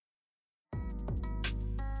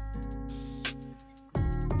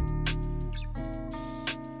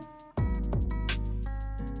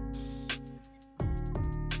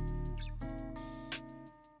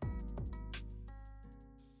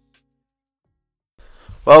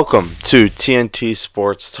Welcome to TNT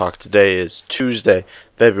Sports Talk. Today is Tuesday,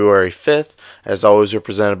 February 5th. As always, we're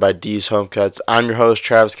presented by D's Home Cuts. I'm your host,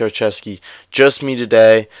 Travis Karcheski. Just me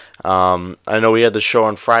today. I know we had the show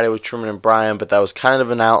on Friday with Truman and Brian, but that was kind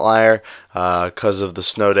of an outlier because of the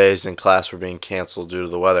snow days and class were being canceled due to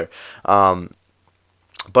the weather.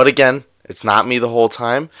 But again, it's not me the whole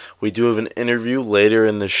time. We do have an interview later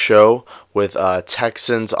in the show with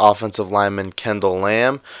Texans offensive lineman Kendall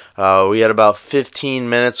Lamb. We had about 15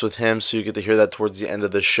 minutes with him, so you get to hear that towards the end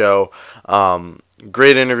of the show.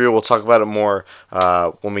 Great interview. We'll talk about it more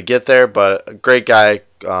when we get there, but a great guy,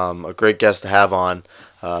 a great guest to have on.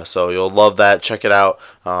 So you'll love that. Check it out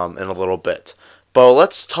in a little bit. But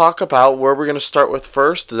let's talk about where we're going to start with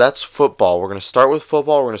first. That's football. We're going to start with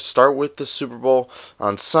football. We're going to start with the Super Bowl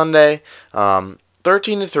on Sunday.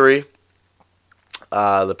 13-3.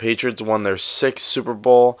 The Patriots won their 6th Super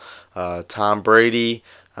Bowl. Tom Brady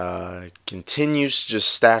continues to just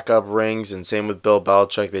stack up rings, and same with Bill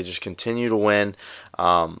Belichick. They just continue to win.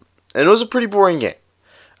 And it was a pretty boring game.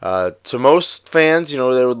 To most fans, they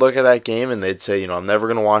would look at that game and they'd say, I'm never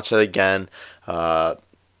going to watch that again.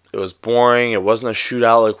 It was boring. It wasn't a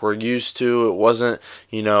shootout like we're used to. It wasn't,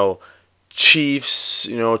 Chiefs,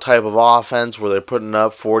 type of offense where they're putting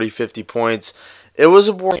up 40, 50 points. It was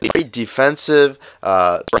a boring, defensive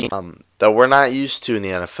that we're not used to in the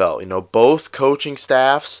NFL. Both coaching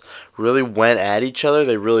staffs really went at each other.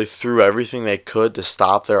 They really threw everything they could to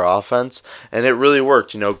stop their offense, and it really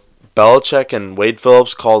worked. Belichick and Wade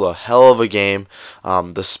Phillips called a hell of a game.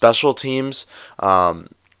 The special teams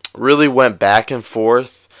really went back and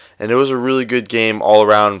forth. And it was a really good game all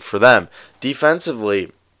around for them.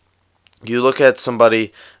 Defensively, you look at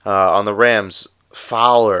somebody on the Rams,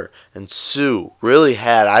 Fowler and Sue really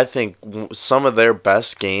had, I think, some of their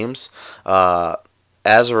best games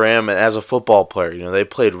as a Ram and as a football player. They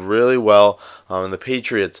played really well. And the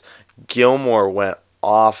Patriots, Gilmore went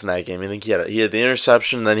off in that game. I think he had the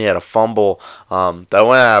interception, then he had a fumble that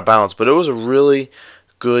went out of bounds. But it was a really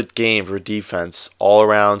good game for defense all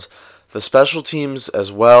around. The special teams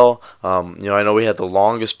as well. I know we had the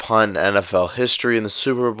longest punt in NFL history in the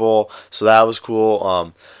Super Bowl, so that was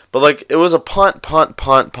cool. But it was a punt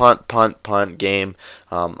game.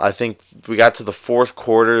 I think we got to the fourth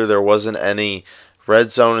quarter. There wasn't any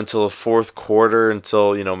red zone until the fourth quarter,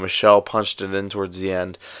 until Michelle punched it in towards the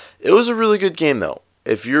end. It was a really good game though.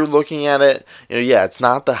 If you're looking at it, it's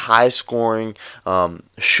not the high-scoring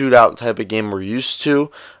shootout type of game we're used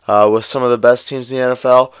to with some of the best teams in the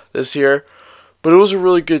NFL this year, but it was a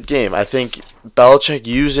really good game. I think Belichick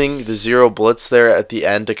using the zero blitz there at the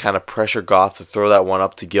end to kind of pressure Goff to throw that one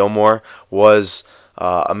up to Gilmore was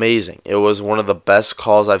amazing. It was one of the best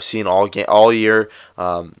calls I've seen all year.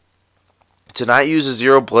 To not use a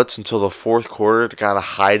zero blitz until the fourth quarter to kind of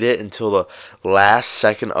hide it until the last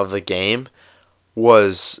second of the game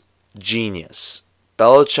was genius.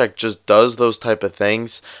 Belichick just does those type of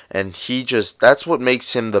things, and that's what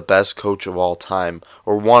makes him the best coach of all time,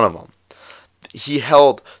 or one of them. He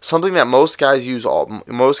held something that most guys use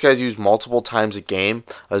multiple times a game,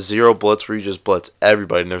 a zero blitz where you just blitz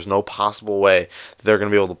everybody, and there's no possible way that they're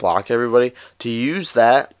going to be able to block everybody. To use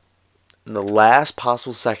that in the last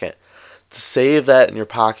possible second, to save that in your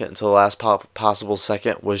pocket until the last possible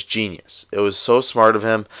second was genius. It was so smart of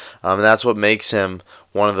him, and that's what makes him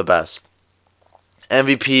one of the best.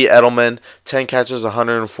 MVP Edelman, 10 catches,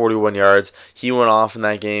 141 yards. He went off in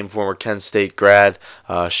that game, former Kent State grad.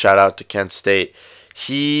 Shout out to Kent State.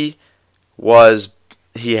 He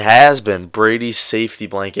has been Brady's safety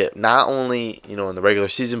blanket, not only in the regular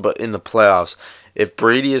season, but in the playoffs. If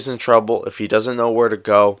Brady is in trouble, if he doesn't know where to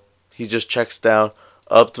go, he just checks down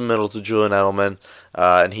up the middle to Julian Edelman,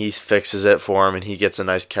 and he fixes it for him, and he gets a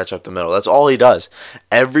nice catch up the middle. That's all he does.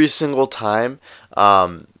 Every single time,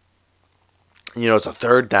 it's a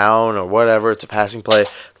third down or whatever, it's a passing play,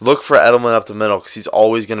 look for Edelman up the middle because he's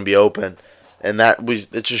always going to be open, and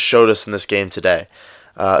it just showed us in this game today.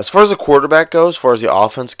 As far as the quarterback goes, as far as the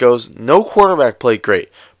offense goes, no quarterback played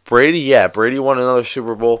great. Brady won another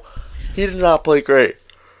Super Bowl. He did not play great.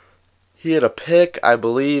 He had a pick, I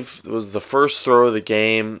believe it was the first throw of the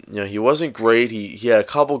game. He wasn't great. He had a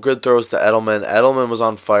couple good throws to Edelman. Edelman was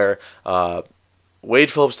on fire.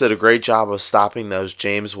 Wade Phillips did a great job of stopping those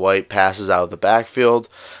James White passes out of the backfield.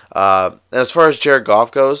 And as far as Jared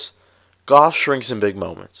Goff goes, Goff shrinks in big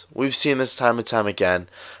moments. We've seen this time and time again.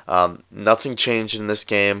 Nothing changed in this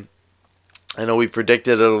game. I know we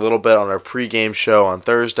predicted it a little bit on our pregame show on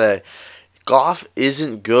Thursday. Goff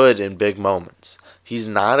isn't good in big moments. He's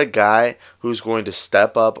not a guy who's going to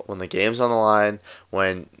step up when the game's on the line,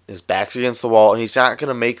 when his back's against the wall, and he's not going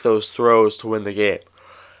to make those throws to win the game.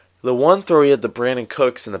 The one throw he had to Brandon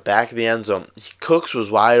Cooks in the back of the end zone, Cooks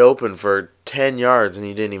was wide open for 10 yards and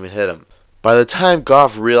he didn't even hit him. By the time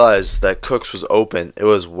Goff realized that Cooks was open, it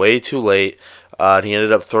was way too late. And he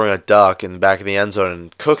ended up throwing a duck in the back of the end zone,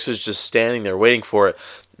 and Cooks is just standing there waiting for it.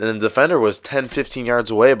 And the defender was 10, 15 yards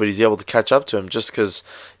away, but he's able to catch up to him just because,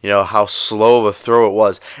 how slow of a throw it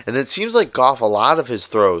was. And it seems like Goff, a lot of his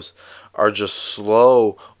throws are just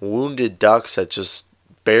slow, wounded ducks that just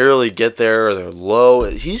barely get there, or they're low.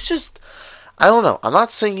 He's just, I don't know. I'm not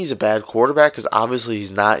saying he's a bad quarterback, because obviously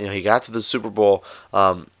he's not. He got to the Super Bowl.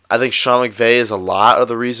 I think Sean McVay is a lot of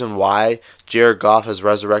the reason why Jared Goff has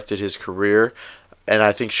resurrected his career. And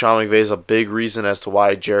I think Sean McVay is a big reason as to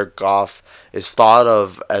why Jared Goff is thought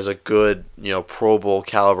of as a good, Pro Bowl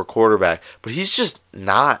caliber quarterback. But he's just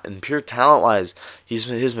not. And pure talent-wise,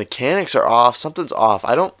 his mechanics are off. Something's off.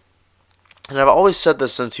 And I've always said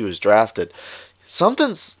this since he was drafted.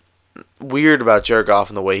 Something's weird about Jared Goff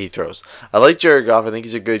and the way he throws. I like Jared Goff. I think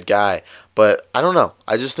he's a good guy. But I don't know.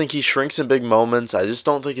 I just think he shrinks in big moments. I just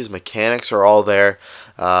don't think his mechanics are all there.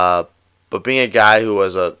 But being a guy who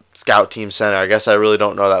was a scout team center, I guess I really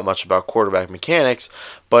don't know that much about quarterback mechanics.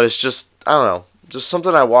 But it's just, I don't know, just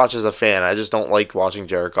something I watch as a fan. I just don't like watching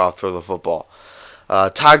Jared Goff throw the football.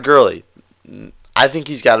 Todd Gurley, I think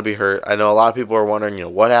he's got to be hurt. I know a lot of people are wondering,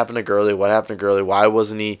 what happened to Gurley? What happened to Gurley? Why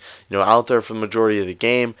wasn't he, out there for the majority of the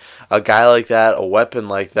game? A guy like that, a weapon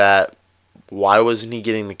like that, why wasn't he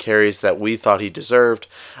getting the carries that we thought he deserved?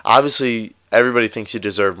 Obviously, everybody thinks he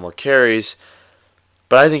deserved more carries,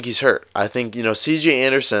 but I think he's hurt. I think, C.J.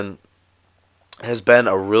 Anderson has been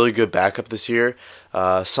a really good backup this year,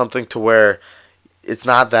 something to where it's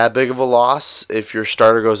not that big of a loss if your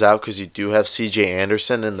starter goes out, because you do have C.J.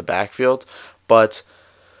 Anderson in the backfield, but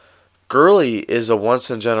Gurley is a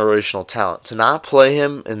once-in-a-generational talent. To not play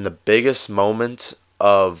him in the biggest moment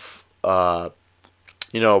of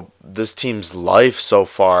this team's life so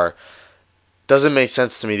far doesn't make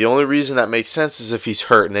sense to me. The only reason that makes sense is if he's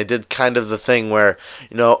hurt. And they did kind of the thing where,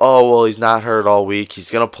 he's not hurt all week.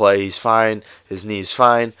 He's going to play. He's fine. His knee's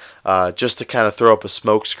fine. Just to kind of throw up a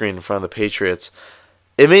smoke screen in front of the Patriots.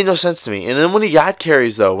 It made no sense to me. And then when he got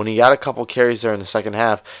carries, though, when he got a couple carries there in the second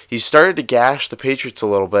half, he started to gash the Patriots a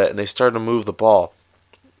little bit, and they started to move the ball.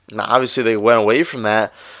 Now, obviously, they went away from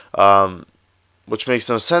that, which makes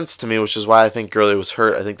no sense to me, which is why I think Gurley was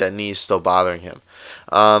hurt. I think that knee is still bothering him.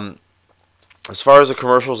 As far as the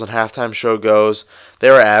commercials and halftime show goes, they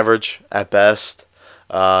were average at best.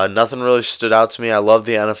 Nothing really stood out to me. I love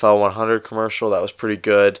the NFL 100 commercial. That was pretty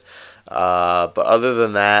good. But other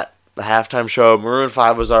than that, the halftime show, Maroon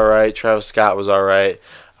 5 was alright. Travis Scott was alright.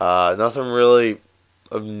 Nothing really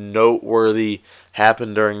of noteworthy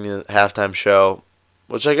happened during the halftime show,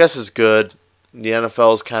 which I guess is good. The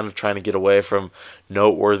NFL is kind of trying to get away from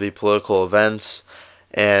noteworthy political events,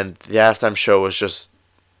 and the halftime show was just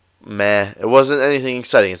meh. It wasn't anything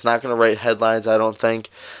exciting. It's not going to write headlines, I don't think,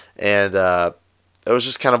 and it was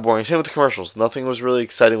just kind of boring. Same with the commercials. Nothing was really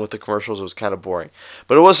exciting with the commercials. It was kind of boring.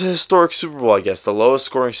 But it was a historic Super Bowl, I guess. The lowest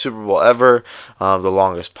scoring Super Bowl ever. The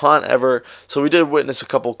longest punt ever. So we did witness a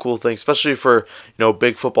couple cool things. Especially for,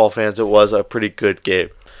 big football fans, it was a pretty good game.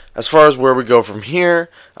 As far as where we go from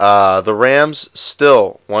here, the Rams,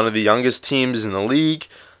 still one of the youngest teams in the league.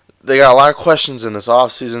 They got a lot of questions in this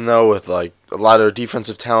offseason, though, with a lot of their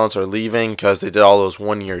defensive talents are leaving because they did all those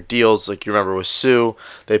one-year deals. Like you remember with Sue,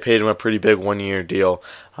 they paid him a pretty big one-year deal.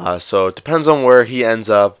 So it depends on where he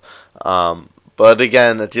ends up. But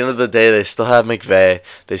again, at the end of the day, they still have McVay,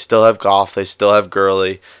 they still have Goff, they still have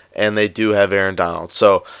Gurley, and they do have Aaron Donald.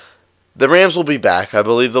 So the Rams will be back. I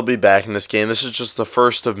believe they'll be back in this game. This is just the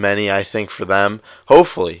first of many, I think, for them.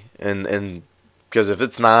 Hopefully, and because if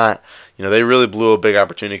it's not, they really blew a big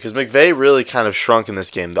opportunity because McVay really kind of shrunk in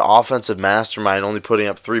this game. The offensive mastermind only putting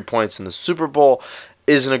up 3 points in the Super Bowl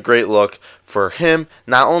isn't a great look for him.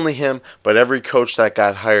 Not only him, but every coach that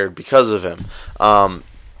got hired because of him.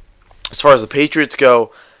 As far as the Patriots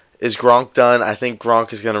go, is Gronk done? I think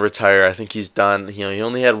Gronk is going to retire. I think he's done. He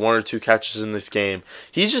only had 1 or 2 catches in this game.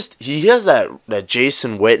 He has that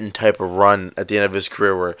Jason Witten type of run at the end of his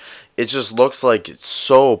career where it just looks like it's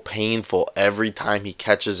so painful every time he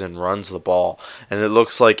catches and runs the ball. And it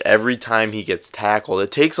looks like every time he gets tackled, it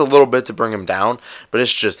takes a little bit to bring him down, but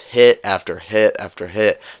it's just hit after hit after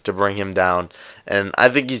hit to bring him down. And I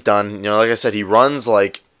think he's done. Like I said, he runs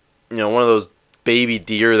like, one of those baby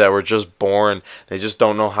deer that were just born. They just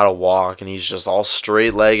don't know how to walk, and he's just all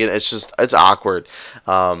straight-legged. It's awkward.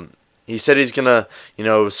 He said he's going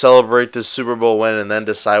to, celebrate this Super Bowl win and then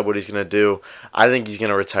decide what he's going to do. I think he's going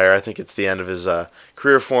to retire. I think it's the end of his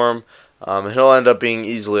career for him. And he'll end up being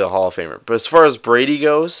easily a Hall of Famer. But as far as Brady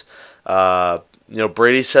goes,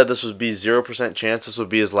 Brady said this would be 0% chance this would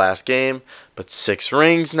be his last game, but 6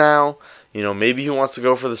 rings now. Maybe he wants to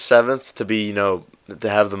go for the 7th to be, to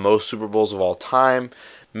have the most Super Bowls of all time.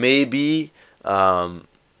 Maybe.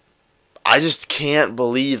 I just can't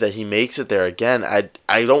believe that he makes it there again.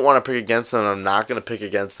 I don't want to pick against them. I'm not going to pick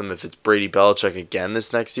against them if it's Brady Belichick again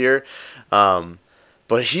this next year.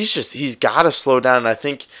 But he's got to slow down. And I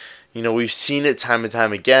think, we've seen it time and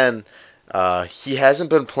time again. He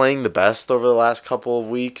hasn't been playing the best over the last couple of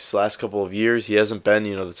weeks, last couple of years. He hasn't been,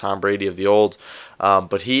 the Tom Brady of the old.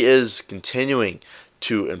 But he is continuing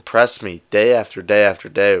to impress me day after day after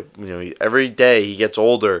day. Every day he gets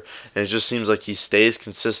older, and it just seems like he stays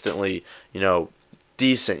consistently,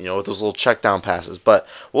 decent, with those little check down passes. But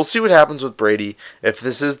we'll see what happens with Brady. If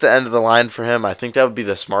this is the end of the line for him, I think that would be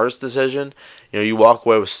the smartest decision. You walk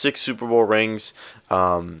away with 6 Super Bowl rings,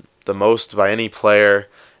 the most by any player,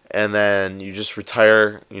 and then you just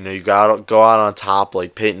retire. You go out on top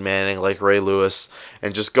like Peyton Manning, like Ray Lewis,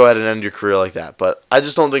 and just go ahead and end your career like that. But I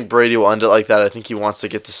just don't think Brady will end it like that. I think he wants to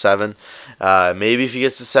get to 7. Maybe if he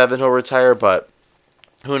gets to 7, he'll retire, but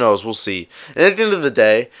who knows? We'll see. And at the end of the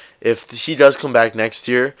day, if he does come back next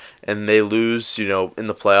year and they lose, in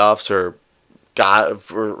the playoffs or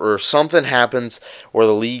something happens where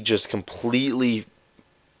the league just completely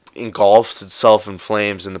engulfs itself in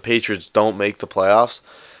flames and the Patriots don't make the playoffs,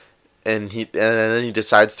 and then he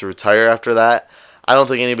decides to retire after that, I don't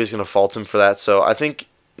think anybody's going to fault him for that. So I think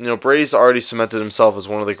Brady's already cemented himself as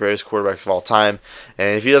one of the greatest quarterbacks of all time,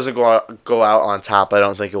 and if he doesn't go out on top, I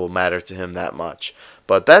don't think it will matter to him that much.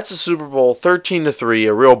 But that's a Super Bowl 13-3,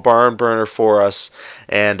 a real barn burner for us,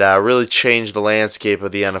 and really changed the landscape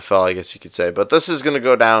of the NFL, I guess you could say. But this is going to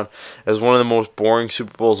go down as one of the most boring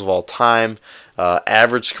Super Bowls of all time.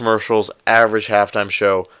 Average commercials, average halftime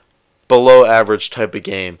show, below average type of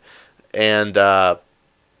game. And, at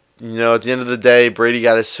the end of the day, Brady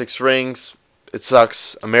got his 6 rings. It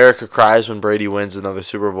sucks. America cries when Brady wins another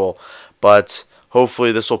Super Bowl. But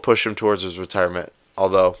hopefully this will push him towards his retirement,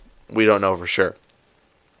 although we don't know for sure.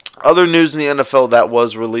 Other news in the NFL that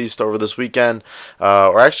was released over this weekend,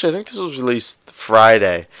 or actually I think this was released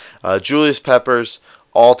Friday. Julius Peppers,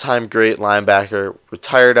 all-time great linebacker,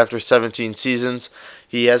 retired after 17 seasons.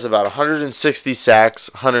 He has about 160 sacks,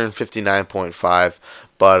 159.5,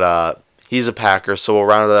 but he's a Packer, so we'll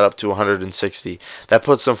round that up to 160. That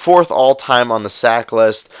puts him 4th all-time on the sack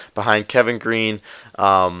list behind Kevin Greene,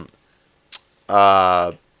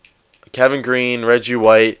 Reggie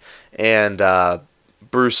White, and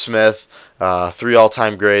Bruce Smith, 3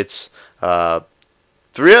 all-time greats. 3 out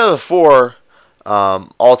of the 4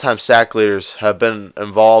 all-time sack leaders have been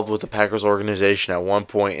involved with the Packers organization at one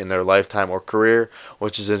point in their lifetime or career,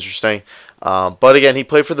 which is interesting. But again, he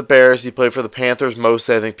played for the Bears. He played for the Panthers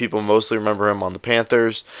mostly. I think people mostly remember him on the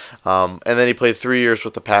Panthers. And then he played 3 years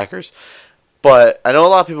with the Packers. But I know a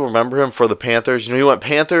lot of people remember him for the Panthers. He went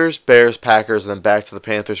Panthers, Bears, Packers, and then back to the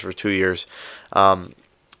Panthers for 2 years.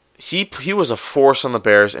 He was a force on the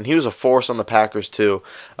Bears, and he was a force on the Packers too.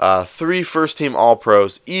 3 first-team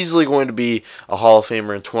All-Pros, easily going to be a Hall of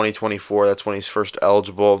Famer in 2024. That's when he's first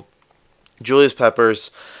eligible. Julius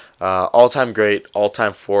Peppers, all-time great,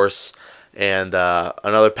 all-time force, and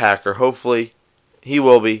another Packer. Hopefully, he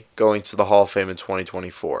will be going to the Hall of Fame in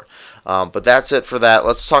 2024. But that's it for that.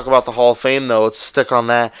 Let's talk about the Hall of Fame, though. Let's stick on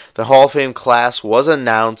that. The Hall of Fame class was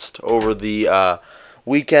announced over the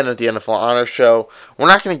weekend at the NFL Honors Show. We're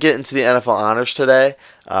not going to get into the NFL Honors today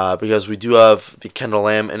because we do have the Kendall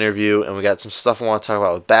Lamb interview and we got some stuff I want to talk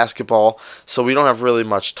about with basketball. So we don't have really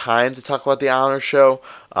much time to talk about the Honors Show,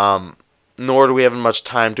 nor do we have much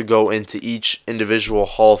time to go into each individual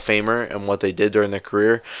Hall of Famer and what they did during their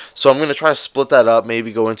career. So I'm going to try to split that up,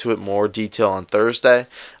 maybe go into it more detail on Thursday.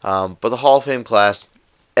 But the Hall of Fame class,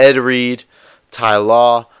 Ed Reed, Ty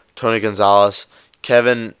Law, Tony Gonzalez,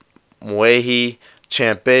 Kevin Mulvey,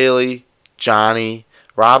 Champ Bailey, Johnny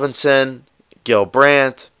Robinson, Gil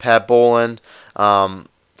Brandt, Pat Bowlen.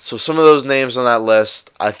 So some of those names on that list,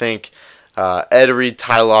 I think Ed Reed,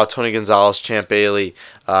 Ty Law, Tony Gonzalez, Champ Bailey,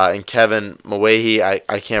 and Kevin Mulvey, I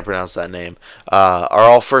can't pronounce that name, are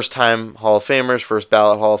all first-time Hall of Famers, first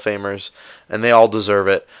ballot Hall of Famers, and they all deserve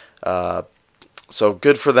it. So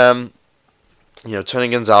good for them. Tony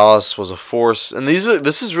Gonzalez was a force, and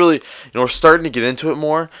this is really, we're starting to get into it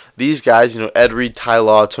more. These guys, Ed Reed, Ty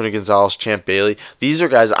Law, Tony Gonzalez, Champ Bailey, these are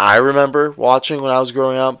guys I remember watching when I was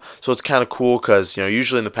growing up, so it's kind of cool because,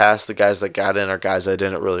 usually in the past, the guys that got in are guys I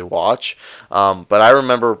didn't really watch, but I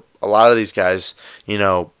remember a lot of these guys,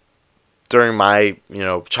 during my,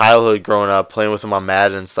 childhood growing up, playing with them on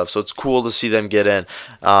Madden and stuff, so it's cool to see them get in.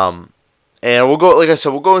 And we'll go, like I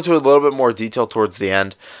said, we'll go into a little bit more detail towards the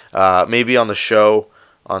end, maybe on the show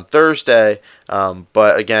on Thursday.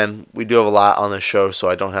 But again, we do have a lot on the show, so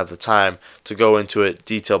I don't have the time to go into it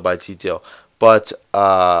detail by detail. But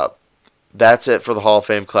that's it for the Hall of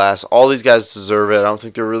Fame class. All these guys deserve it. I don't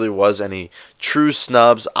think there really was any true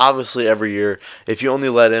snubs. Obviously, every year, if you only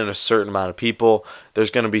let in a certain amount of people, there's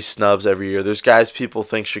going to be snubs every year. There's guys people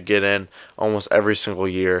think should get in almost every single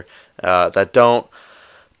year that don't.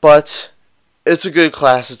 But it's a good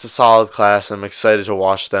class. It's a solid class. I'm excited to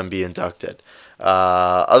watch them be inducted.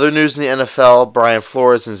 Other news in the NFL, Brian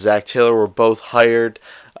Flores and Zach Taylor were both hired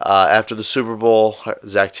after the Super Bowl.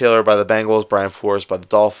 Zach Taylor by the Bengals, Brian Flores by the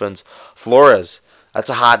Dolphins. Flores,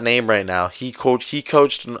 that's a hot name right now. He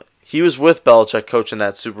was with Belichick coaching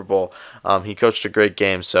that Super Bowl. He coached a great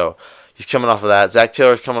game, so he's coming off of that. Zach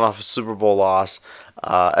Taylor's coming off a Super Bowl loss.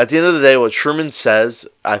 At the end of the day, what Truman says,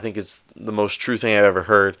 I think it's the most true thing I've ever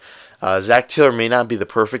heard. Zach Taylor may not be the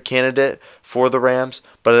perfect candidate for the Rams,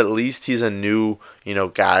 but at least he's a new,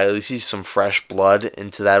 guy. At least he's some fresh blood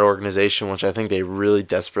into that organization, which I think they really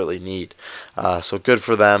desperately need. So good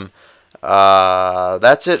for them.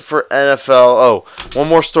 That's it for NFL. Oh, one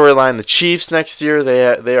more storyline. The Chiefs next year,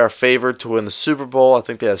 they are favored to win the Super Bowl. I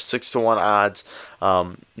think they have 6-1 odds.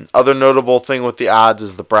 Other notable thing with the odds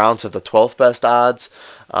is the Browns have the 12th best odds.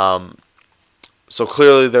 So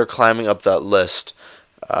clearly they're climbing up that list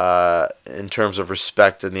in terms of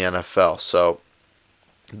respect in the NFL. So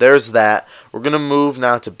there's that. We're going to move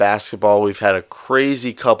now to basketball. We've had a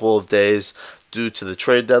crazy couple of days due to the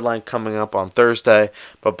trade deadline coming up on Thursday.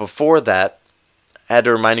 But before that, I had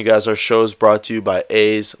to remind you guys our show is brought to you by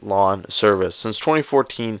A's Lawn Service. Since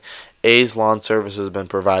 2014, A's Lawn Service has been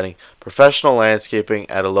providing professional landscaping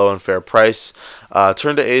at a low and fair price.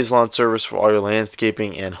 Turn to A's Lawn Service for all your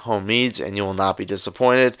landscaping and home needs, and you will not be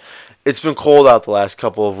disappointed. It's been cold out the last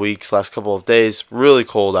couple of weeks, last couple of days, really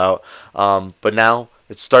cold out. But now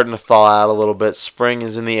it's starting to thaw out a little bit. Spring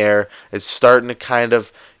is in the air. It's starting to kind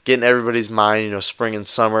of get in everybody's mind, spring and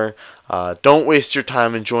summer. Don't waste your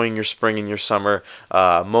time enjoying your spring and your summer,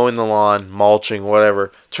 mowing the lawn, mulching,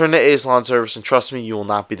 whatever. Turn to A's Lawn Service, and trust me, you will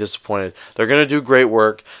not be disappointed. They're going to do great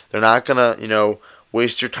work. They're not going to,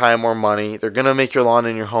 waste your time or money. They're going to make your lawn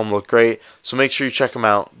and your home look great. So make sure you check them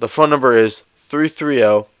out. The phone number is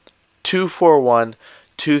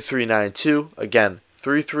 330-241-2392. Again,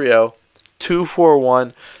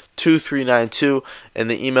 330-241-2392, and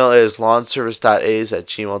the email is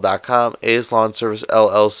lawnservice.a's@gmail.com. A's Lawn Service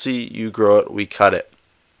LLC. You grow it, we cut it.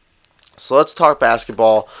 So let's talk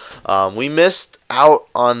basketball. We missed out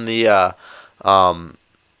on the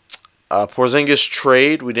Porzingis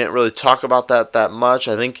trade. We didn't really talk about that much.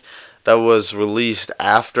 I think that was released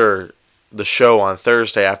after the show on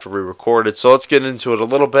Thursday after we recorded. So let's get into it a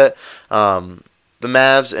little bit. The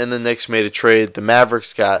Mavs and the Knicks made a trade. The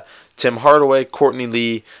Mavericks got Tim Hardaway, Courtney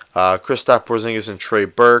Lee, Kristaps Porzingis, and Trey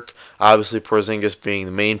Burke. Obviously, Porzingis being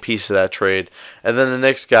the main piece of that trade. And then the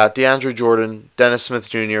Knicks got DeAndre Jordan, Dennis Smith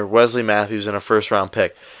Jr., Wesley Matthews, and a first-round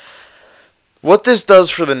pick. What this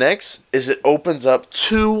does for the Knicks is it opens up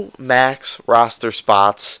 2 max roster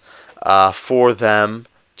spots for them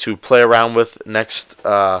to play around with next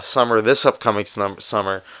summer, this upcoming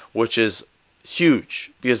summer, which is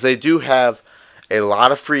huge because they do have a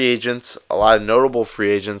lot of free agents, a lot of notable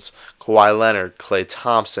free agents. Kawhi Leonard, Klay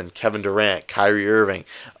Thompson, Kevin Durant, Kyrie Irving,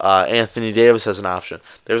 Anthony Davis has an option.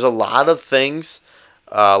 There's a lot of things,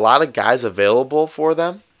 a lot of guys available for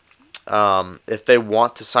them if they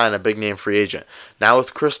want to sign a big-name free agent. Now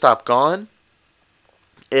with Kristaps gone,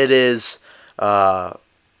 it is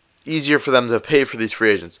easier for them to pay for these free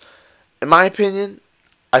agents. In my opinion,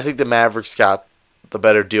 I think the Mavericks got the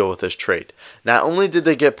better deal with this trade. Not only did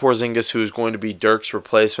they get Porzingis, who is going to be Dirk's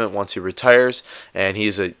replacement once he retires, and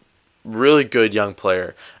he's a really good young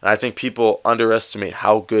player, and I think people underestimate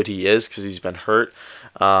how good he is because he's been hurt.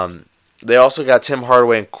 They also got Tim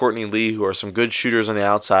Hardaway and Courtney Lee, who are some good shooters on the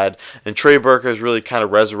outside, and Trey Burke has really kind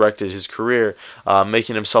of resurrected his career,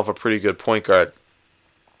 making himself a pretty good point guard.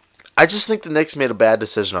 I just think the Knicks made a bad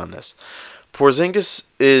decision on this. Porzingis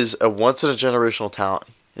is a once-in-a-generational talent.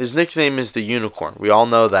 His nickname is the Unicorn. We all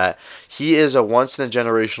know that. He is a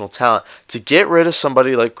once-in-a-generational talent. To get rid of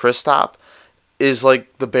somebody like Kristaps is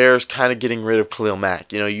like the Bears kind of getting rid of Khalil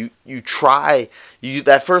Mack. You try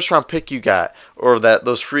that first-round pick you got, or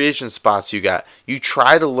those free agent spots you got, you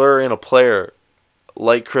try to lure in a player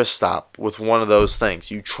like Kristaps with one of those things.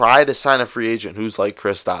 You try to sign a free agent who's like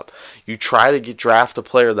Kristaps. You try to draft a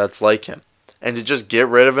player that's like him. And to just get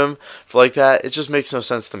rid of him like that, it just makes no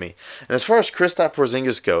sense to me. And as far as Kristaps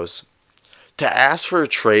Porzingis goes, to ask for a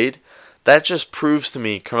trade That just proves to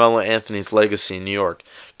me Carmelo Anthony's legacy in New York.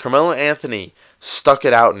 Carmelo Anthony stuck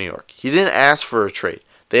it out in New York. He didn't ask for a trade.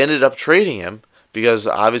 They ended up trading him because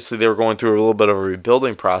obviously they were going through a little bit of a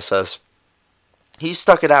rebuilding process. He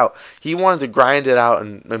stuck it out. He wanted to grind it out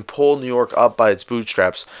and pull New York up by its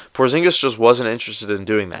bootstraps. Porzingis just wasn't interested in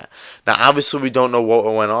doing that. Now, obviously, we don't know what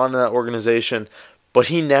went on in that organization, but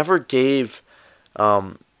he never gave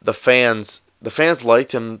the fans. The fans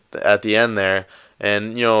liked him at the end there,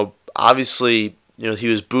 and obviously, he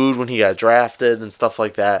was booed when he got drafted and stuff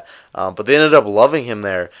like that. But they ended up loving him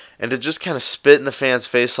there, and to just kind of spit in the fans'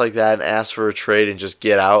 face like that and ask for a trade and just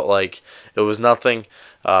get out like it was nothing.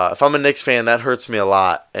 If I'm a Knicks fan, that hurts me a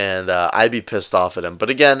lot, and I'd be pissed off at him.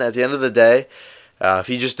 But again, at the end of the day, if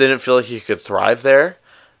he just didn't feel like he could thrive there,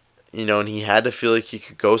 and he had to feel like he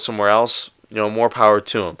could go somewhere else, more power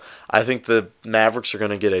to him. I think the Mavericks are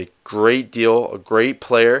going to get a great deal, a great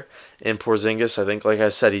player in Porzingis. I think, like I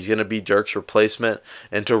said, he's going to be Dirk's replacement,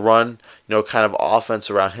 and to run, kind of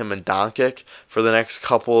offense around him and Doncic for the next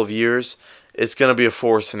couple of years, it's going to be a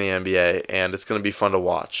force in the NBA, and it's going to be fun to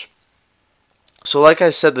watch. So like I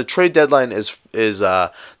said, the trade deadline is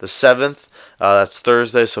the 7th. That's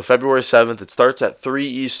Thursday, so February 7th. It starts at 3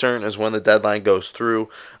 Eastern is when the deadline goes through.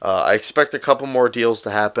 I expect a couple more deals to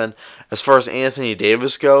happen. As far as Anthony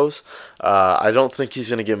Davis goes, I don't think he's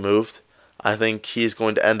going to get moved. I think he's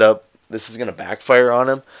going to end up, this is going to backfire on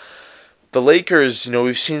him. The Lakers,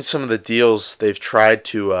 we've seen some of the deals they've tried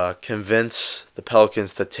to convince the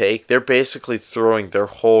Pelicans to take. They're basically throwing their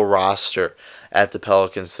whole roster at the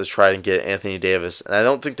Pelicans to try and get Anthony Davis. And I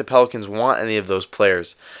don't think the Pelicans want any of those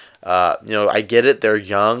players. I get it. They're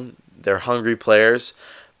young. They're hungry players.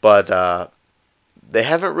 But they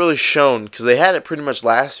haven't really shown, because they had it pretty much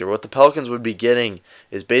last year. What the Pelicans would be getting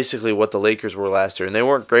is basically what the Lakers were last year. And they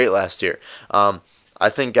weren't great last year. I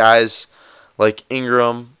think guys like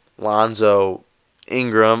Ingram, Lonzo,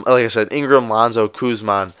 Lonzo,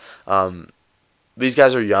 Kuzma, these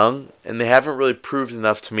guys are young, and they haven't really proved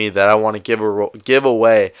enough to me that I want to give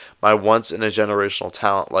away my once-in-a-generational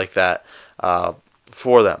talent like that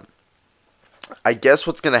for them. I guess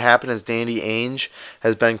what's going to happen is Danny Ainge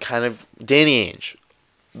has been Danny Ainge.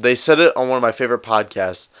 They said it on one of my favorite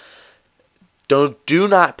podcasts. Do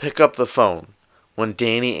not pick up the phone when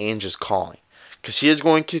Danny Ainge is calling, because he is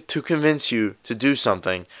going to convince you to do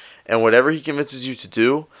something, and whatever he convinces you to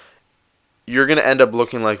do, you're going to end up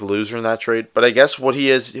looking like the loser in that trade. But I guess what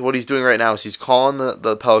he's doing right now is he's calling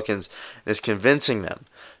the Pelicans and is convincing them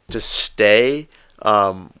to stay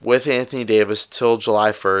with Anthony Davis till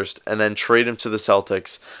July 1st and then trade him to the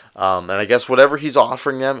Celtics. And I guess whatever he's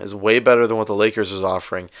offering them is way better than what the Lakers is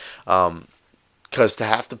offering. Because to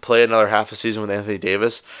have to play another half a season with Anthony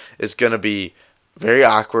Davis is going to be very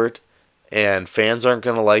awkward, and fans aren't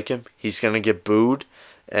going to like him. He's going to get booed.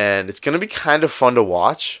 And it's going to be kind of fun to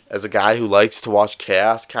watch as a guy who likes to watch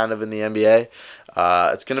chaos kind of in the NBA.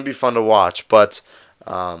 It's going to be fun to watch. But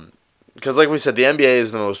because like we said, the NBA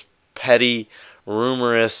is the most petty,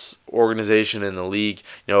 rumorous organization in the league.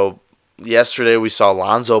 Yesterday we saw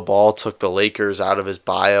Lonzo Ball took the Lakers out of his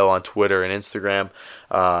bio on Twitter and Instagram.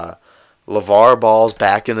 LeVar Ball's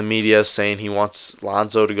back in the media saying he wants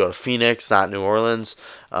Lonzo to go to Phoenix, not New Orleans.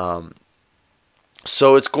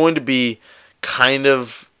 So it's going to be kind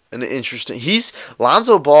of an interesting.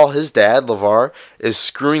 Lonzo Ball, his dad LeVar, is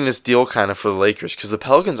screwing this deal kind of for the Lakers, because the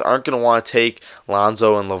Pelicans aren't going to want to take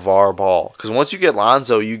Lonzo and LeVar Ball, because once you get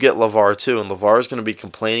Lonzo, you get LeVar too, and LeVar is going to be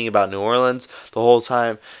complaining about New Orleans the whole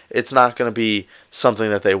time. It's not going to be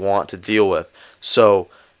something that they want to deal with. So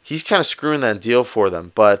he's kind of screwing that deal for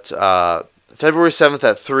them. But February 7th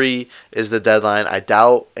at 3 is the deadline. I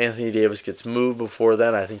doubt Anthony Davis gets moved before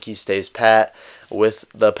then. I think he stays pat with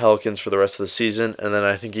the Pelicans for the rest of the season, and then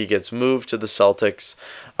I think he gets moved to the Celtics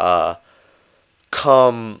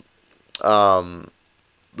come the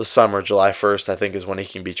summer. July 1st, I think, is when he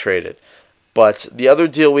can be traded. But the other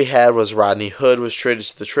deal we had was Rodney Hood was traded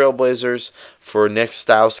to the Trailblazers for Nick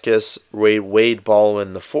Stauskas, Wade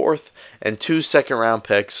Baldwin IV, and 2 second-round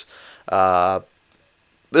picks.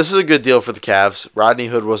 This is a good deal for the Cavs. Rodney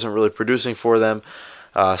Hood wasn't really producing for them.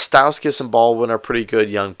 Stauskas and Baldwin are pretty good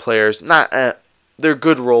young players. They're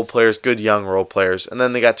good role players, good young role players. And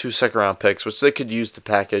then they got 2 second-round picks, which they could use to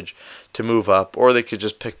package to move up, or they could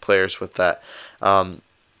just pick players with that.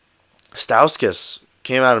 Stauskas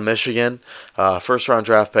came out of Michigan, first-round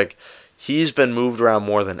draft pick. He's been moved around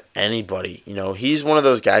more than anybody. He's one of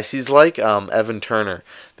those guys. He's like Evan Turner.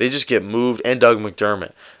 They just get moved, and Doug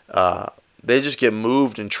McDermott. They just get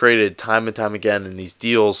moved and traded time and time again in these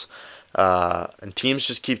deals. And teams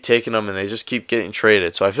just keep taking them, and they just keep getting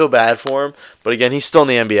traded. So I feel bad for him. But again, he's still in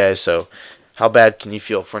the NBA, so how bad can you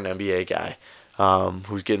feel for an NBA guy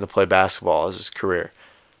who's getting to play basketball as his career?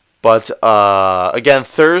 But again,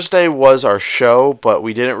 Thursday was our show, but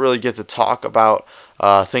we didn't really get to talk about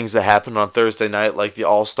things that happened on Thursday night, like the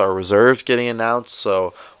All-Star Reserve getting announced.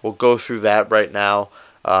 So we'll go through that right now.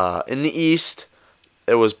 In the East,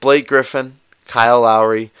 it was Blake Griffin, Kyle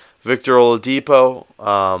Lowry, Victor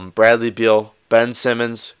Oladipo, Bradley Beal, Ben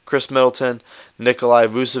Simmons, Chris Middleton, Nikolai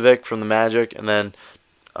Vucevic from the Magic, and then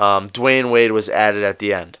Dwayne Wade was added at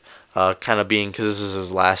the end. Kind of being because this is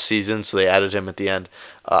his last season, so they added him at the end.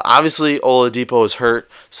 Obviously, Oladipo was hurt,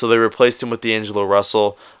 so they replaced him with D'Angelo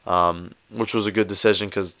Russell, which was a good decision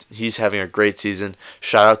because he's having a great season.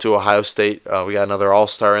 Shout out to Ohio State. We got another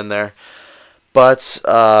All-Star in there. But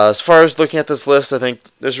as far as looking at this list, I think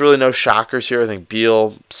there's really no shockers here. I think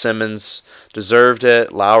Beal, Simmons deserved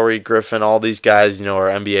it. Lowry, Griffin, all these guys, are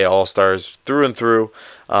NBA All-Stars through and through.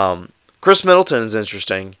 Chris Middleton is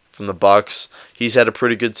interesting from the Bucks. He's had a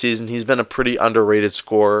pretty good season. He's been a pretty underrated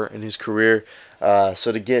scorer in his career.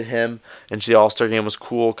 So to get him into the All-Star game was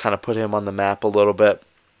cool, kind of put him on the map a little bit.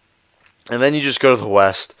 And then you just go to the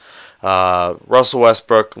West. Russell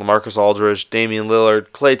Westbrook, LaMarcus Aldridge, Damian Lillard,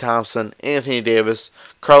 Klay Thompson, Anthony Davis,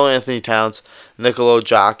 Karl-Anthony Towns, Nikola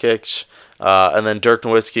Jokic, and then Dirk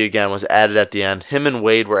Nowitzki again was added at the end. Him and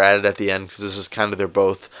Wade were added at the end because this is kind of the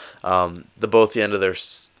end of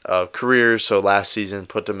their careers. So last season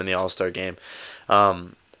put them in the All-Star game.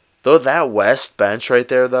 Though that West bench right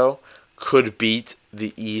there though could beat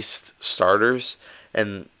the East starters,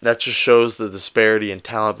 and that just shows the disparity in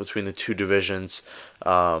talent between the two divisions.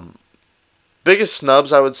 Biggest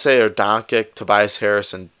snubs, I would say, are Doncic, Tobias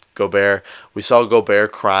Harris, and Gobert. We saw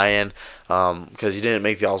Gobert crying because he didn't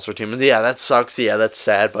make the All-Star team. And yeah, that sucks. Yeah, that's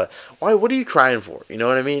sad. But why? What are you crying for? You know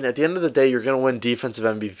what I mean? At the end of the day, you're going to win Defensive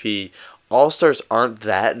MVP. All-Stars aren't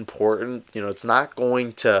that important. It's not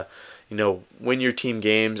going to, win your team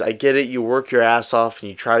games. I get it. You work your ass off and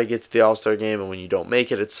you try to get to the All-Star game, and when you don't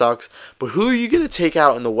make it, it sucks. But who are you going to take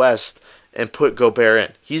out in the West and put Gobert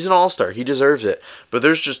in? He's an All-Star. He deserves it. But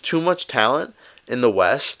there's just too much talent in the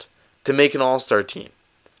West to make an All-Star team.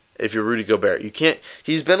 If you're Rudy Gobert, you can't.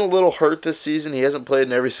 He's been a little hurt this season. He hasn't played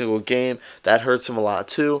in every single game. That hurts him a lot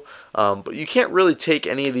too. But you can't really take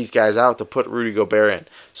any of these guys out to put Rudy Gobert in.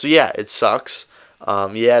 So yeah, it sucks.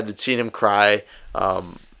 I'd seen him cry.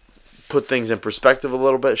 Put things in perspective a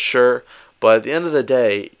little bit, sure. But at the end of the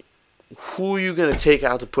day, who are you going to take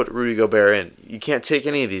out to put Rudy Gobert in? You can't take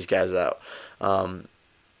any of these guys out. So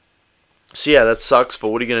yeah, that sucks, but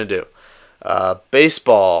what are you going to do?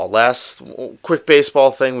 Baseball. Last quick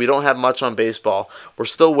baseball thing. We don't have much on baseball. We're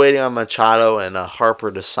still waiting on Machado and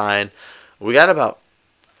Harper to sign. We got about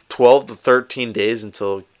 12 to 13 days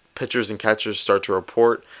until pitchers and catchers start to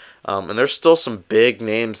report. And there's still some big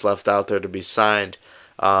names left out there to be signed.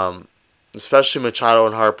 Especially Machado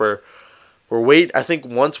and Harper. I think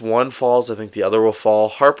once one falls, I think the other will fall.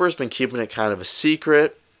 Harper's been keeping it kind of a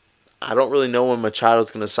secret. I don't really know when Machado's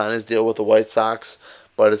going to sign his deal with the White Sox,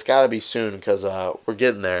 but it's got to be soon because we're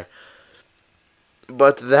getting there.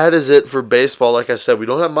 But that is it for baseball. Like I said, we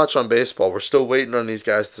don't have much on baseball. We're still waiting on these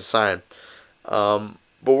guys to sign. But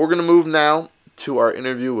we're going to move now to our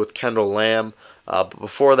interview with Kendall Lamb. But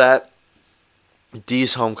before that,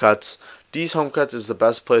 D's Home Cuts. D's Home Cuts is the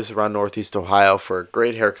best place around Northeast Ohio for a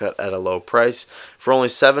great haircut at a low price. For only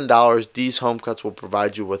 $7, D's Home Cuts will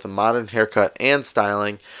provide you with a modern haircut and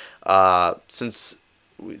styling. Since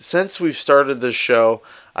we've started this show,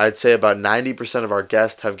 I'd say about 90% of our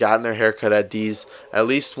guests have gotten their haircut at D's at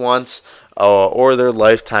least once, or they're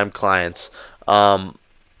lifetime clients.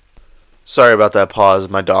 Sorry about that pause.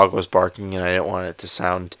 My dog was barking and I didn't want it to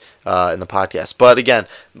sound in the podcast. But again,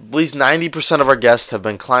 at least 90% of our guests have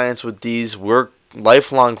been clients with D's. We're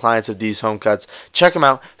lifelong clients of D's Home Cuts. Check them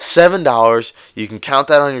out. $7. You can count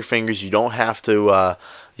that on your fingers. You don't have to.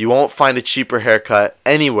 You won't find a cheaper haircut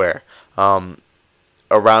anywhere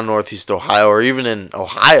around Northeast Ohio, or even in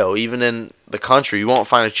Ohio, even in the country. You won't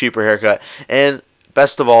find a cheaper haircut. And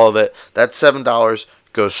best of all of it, that $7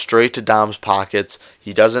 goes straight to Dom's pockets.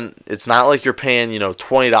 It's not like you're paying,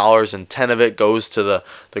 $20 and 10 of it goes to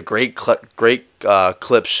the Great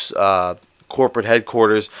Clips corporate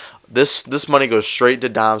headquarters. This money goes straight to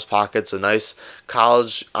Dom's pockets. A nice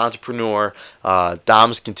college entrepreneur.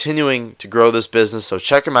 Dom's continuing to grow this business, so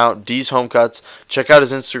check him out, D's Home Cuts. Check out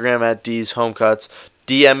his Instagram at D's Home Cuts.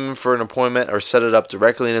 DM him for an appointment or set it up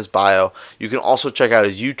directly in his bio. You can also check out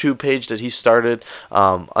his YouTube page that he started,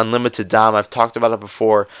 Unlimited Dom. I've talked about it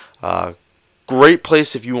before. Great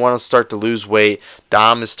place if you want to start to lose weight.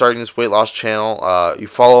 Dom is starting this weight loss channel. You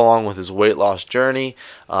follow along with his weight loss journey.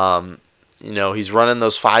 He's running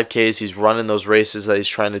those 5Ks. He's running those races that he's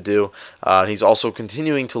trying to do. He's also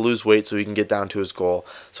continuing to lose weight so he can get down to his goal.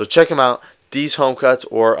 So check him out, D's Home Cuts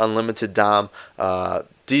or Unlimited Dom.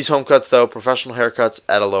 D's Home Cuts, though, professional haircuts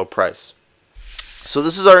at a low price. So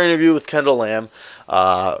this is our interview with Kendall Lamm.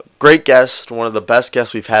 Great guest, one of the best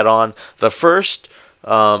guests we've had on. The first,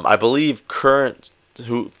 I believe,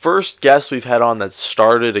 first guest we've had on that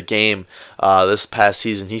started a game this past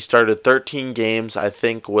season. He started 13 games, I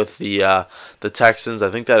think, with the Texans.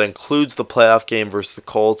 I think that includes the playoff game versus the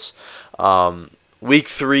Colts. Week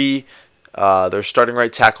 3, their starting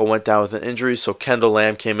right tackle went down with an injury, so Kendall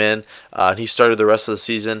Lamm came in, and he started the rest of the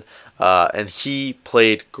season, and he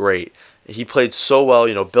played great. He played so well.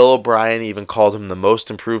 Bill O'Brien even called him the most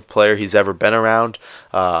improved player he's ever been around.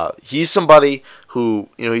 He's somebody who,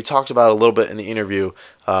 he talked about a little bit in the interview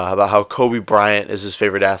about how Kobe Bryant is his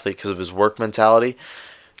favorite athlete because of his work mentality.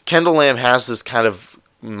 Kendall Lamm has this kind of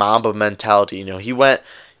Mamba mentality. He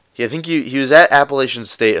was at Appalachian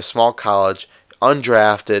State, a small college,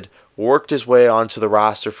 undrafted, worked his way onto the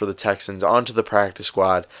roster for the Texans, onto the practice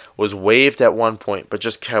squad, was waived at one point, but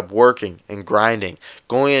just kept working and grinding,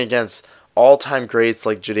 going against all-time greats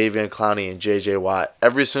like Jadeveon Clowney and J.J. Watt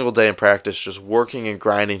every single day in practice, just working and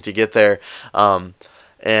grinding to get there.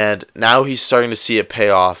 And now he's starting to see it pay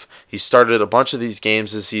off. He started a bunch of these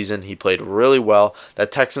games this season. He played really well.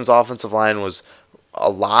 That Texans offensive line was a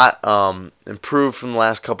lot improved from the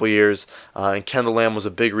last couple years, and Kendall Lamm was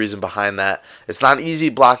a big reason behind that. It's not easy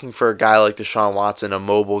blocking for a guy like Deshaun Watson, a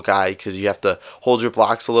mobile guy, because you have to hold your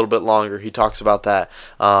blocks a little bit longer. He talks about that.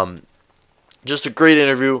 Just a great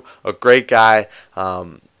interview, a great guy.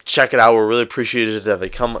 Check it out. We're really appreciative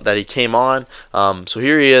that he came on. So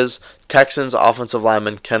here he is, Texans offensive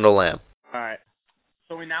lineman Kendall Lamm. All right.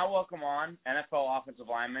 So we now welcome on NFL offensive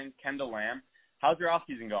lineman Kendall Lamm. How's your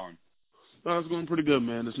offseason going? It's going pretty good,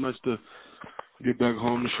 man. It's nice to get back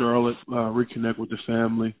home to Charlotte, reconnect with the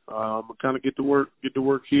family, kind of get to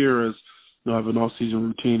work here as I have an off-season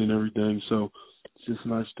routine and everything. So it's just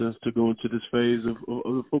nice to go into this phase of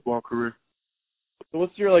the football career. So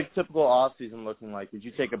what's your typical off season looking like? Did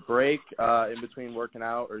you take a break in between working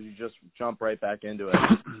out, or you just jump right back into it?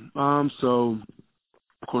 So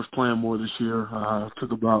of course playing more this year.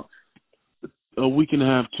 Took about a week and a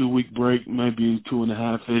half, 2-week break, maybe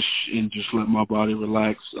 2.5-ish, and just let my body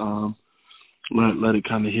relax. Let it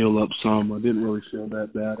kind of heal up some. I didn't really feel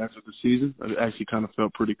that bad after the season. I actually kind of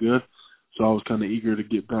felt pretty good, so I was kind of eager to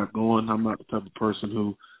get back going. I'm not the type of person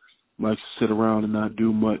who likes to sit around and not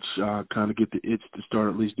do much, kind of get the itch to start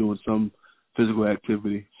at least doing some physical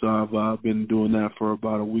activity. So I've been doing that for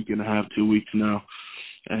about a week and a half, 2 weeks now.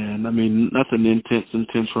 And, nothing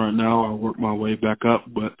intense right now. I'll work my way back up,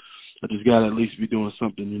 but I just got to at least be doing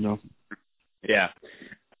something, Yeah.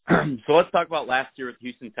 So let's talk about last year with the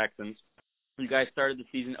Houston Texans. You guys started the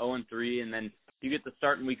season 0-3, and then you get to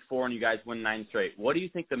start in week 4 and you guys win 9 straight. What do you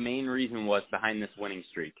think the main reason was behind this winning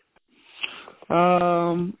streak? There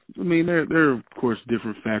are of course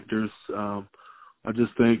different factors. I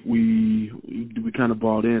just think we kind of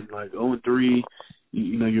bought in. 0-3,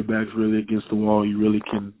 your back's really against the wall. You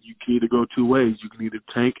can either go two ways. You can either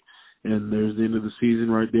tank, and there's the end of the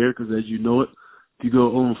season right there. Because as you know it, if you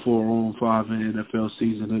go 0-4 or 0-5 in an NFL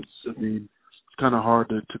season, it's kind of hard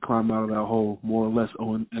to climb out of that hole, more or less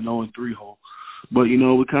an 0-3 hole. But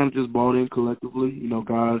we kind of just bought in collectively.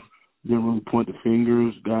 Guys didn't really point the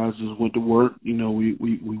fingers. Guys just went to work.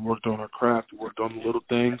 We worked on our craft, worked on the little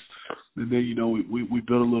things, and then we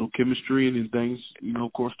built a little chemistry, and then things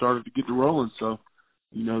of course started to get to rolling. So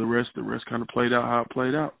the rest kind of played out how it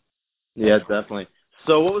played out. Yeah, definitely.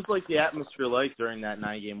 So what was the atmosphere like during that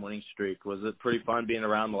 9-game winning streak? Was it pretty fun being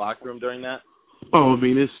around the locker room during that? Oh,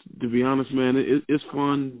 it's, to be honest, man, it's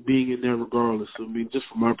fun being in there regardless. Just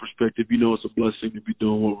from our perspective, it's a blessing to be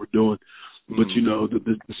doing what we're doing. But,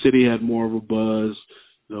 the city had more of a buzz.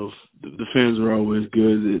 The fans are always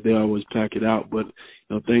good. They always pack it out. But,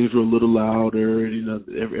 things were a little louder.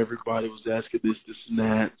 Everybody was asking this and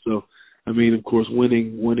that. So, of course,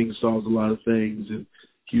 winning solves a lot of things. And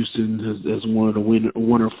Houston has wanted a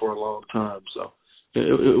winner for a long time. So,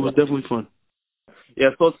 it was definitely fun. Yeah,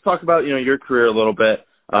 so let's talk about, your career a little bit.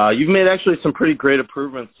 You've made actually some pretty great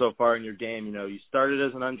improvements so far in your game. You started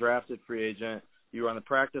as an undrafted free agent. You were on the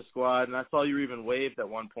practice squad, and I saw you were even waived at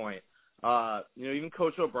one point. Even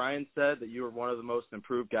Coach O'Brien said that you were one of the most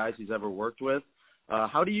improved guys he's ever worked with.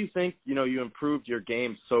 How do you think, you improved your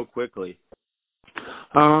game so quickly?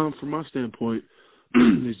 From my standpoint,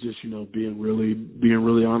 it's just, being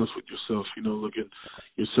really honest with yourself, looking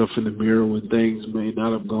yourself in the mirror when things may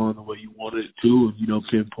not have gone the way you wanted it to, and,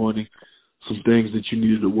 pinpointing some things that you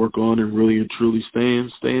needed to work on and really and truly stay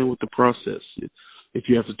in with the process. If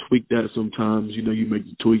you have to tweak that sometimes, you make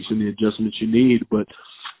the tweaks and the adjustments you need, but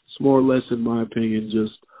it's more or less, in my opinion,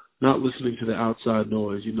 just not listening to the outside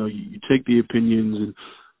noise. You take the opinions and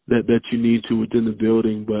that you need to within the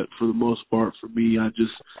building, but for the most part, for me, I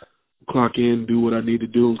just clock in, do what I need to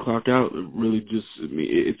do, and clock out. It really just,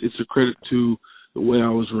 it's a credit to the way I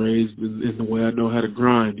was raised and the way I know how to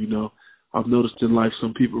grind. I've noticed in life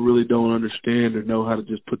some people really don't understand or know how to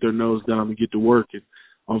just put their nose down and get to work, and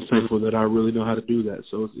I'm thankful that I really know how to do that.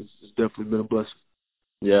 So it's definitely been a blessing.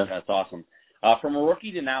 Yeah, that's awesome. From a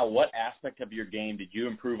rookie to now, what aspect of your game did you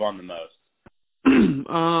improve on the most?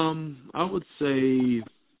 I would say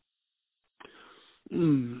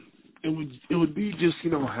it would be just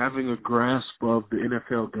having a grasp of the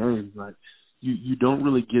NFL game. Like you don't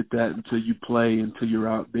really get that until you play, until you're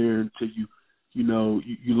out there, until you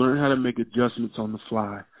learn how to make adjustments on the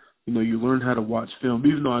fly. You learn how to watch film.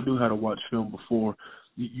 Even though I knew how to watch film before,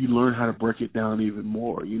 you learn how to break it down even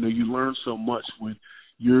more. You learn so much when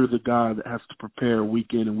you're the guy that has to prepare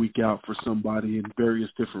week in and week out for somebody in various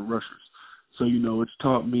different rushers. So, it's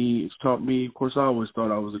taught me, of course, I always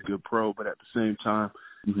thought I was a good pro, but at the same time,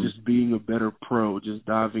 just being a better pro, just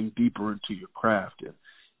diving deeper into your craft.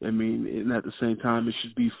 And at the same time, it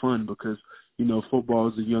should be fun because, football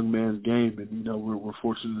is a young man's game, and, we're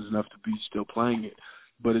fortunate enough to be still playing it.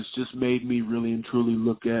 But it's just made me really and truly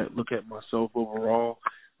look at myself overall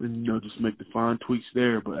and, just make the fine tweaks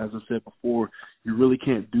there. But as I said before, you really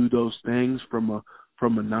can't do those things from a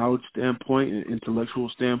knowledge standpoint and intellectual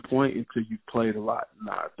standpoint until you've played a lot. And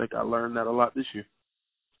I think I learned that a lot this year.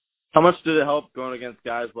 How much did it help going against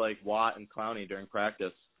guys like Watt and Clowney during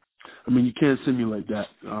practice? You can't simulate that.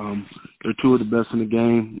 They're two of the best in the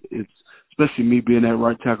game. It's especially me being at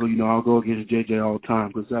right tackle. I'll go against JJ all the time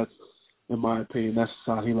because that's, in my opinion, that's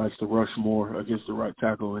how he likes to rush more against the right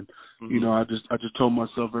tackle. And I just told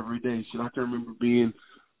myself every day. I can remember being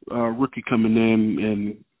a rookie coming in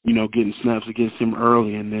and getting snaps against him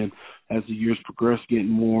early, and then as the years progressed, getting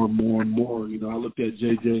more and more and more. I looked at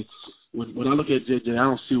JJ. When I look at JJ, I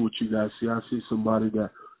don't see what you guys see. I see somebody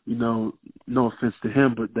that, no offense to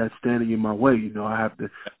him, but that's standing in my way. I have to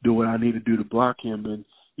do what I need to do to block him, and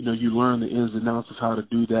you learn the ins and outs of how to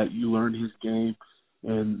do that. You learn his game,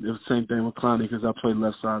 and it was the same thing with Clowney because I played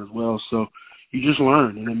left side as well. So you just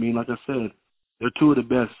learn, and like I said, they're two of the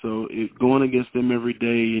best. So going against them every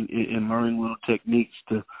day and learning little techniques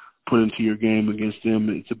to put into your game against them,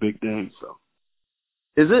 it's a big thing. So,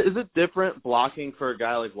 is it different blocking for a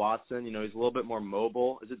guy like Watson? He's a little bit more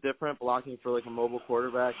mobile. Is it different blocking for like a mobile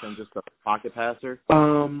quarterback than just a pocket passer?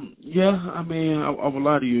 Yeah. I would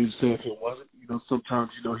lie to you and say if it wasn't. Sometimes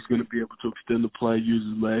he's going to be able to extend the play,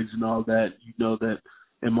 use his legs and all that. That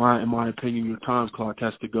in my opinion, your time clock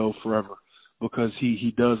has to go forever. Because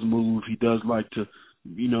he does move, he does like to,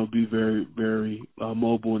 be very, very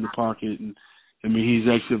mobile in the pocket, and he's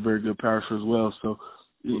actually a very good passer as well. So,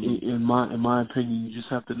 in my opinion, you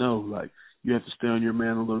just have to know, like, you have to stay on your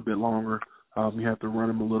man a little bit longer. You have to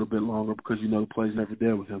run him a little bit longer because the play's never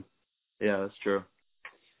dead with him. Yeah, that's true.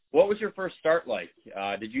 What was your first start like?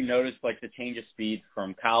 Did you notice like the change of speed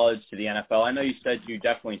from college to the NFL? I know you said you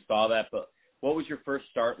definitely saw that, but what was your first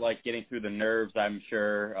start like? Getting through the nerves, I'm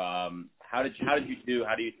sure. How did you do?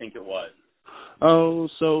 How do you think it was? Oh,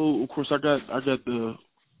 so of course I got the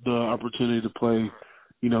opportunity to play,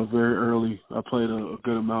 very early. I played a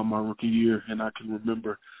good amount my rookie year, and I can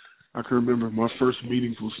remember my first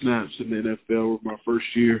meaningful snaps in the NFL my first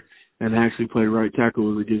year, and I actually played right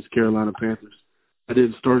tackle was against Carolina Panthers. I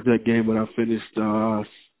didn't start that game, but I finished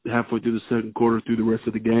halfway through the second quarter through the rest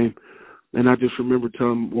of the game, and I just remember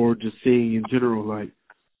just seeing in general, like,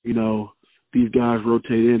 these guys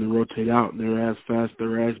rotate in and rotate out, and they're as fast,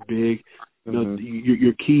 they're as big.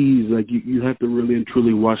 Your keys, like you have to really and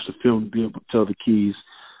truly watch the film to be able to tell the keys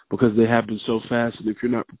because they happen so fast, and if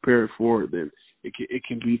you're not prepared for it, then it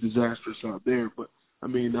can be disastrous out there. But I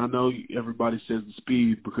know everybody says the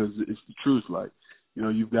speed because it's the truth. Like,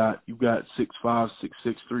 you've got 6'5", 6'6",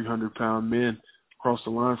 300-pound men across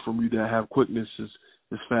the line from you that have quickness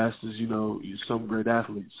as fast as some great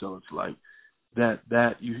athletes. So it's like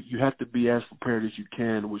that you have to be as prepared as you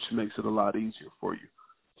can, which makes it a lot easier for you.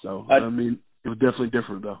 So it was definitely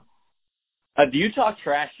different though. Do you talk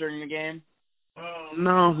trash during the game?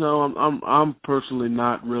 No, I'm personally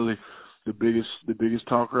not really the biggest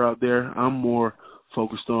talker out there. I'm more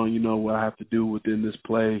focused on what I have to do within this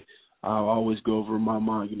play. I'll always go over in my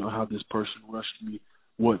mind how this person rushed me,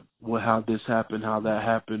 how this happened, how that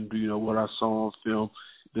happened, what I saw on film,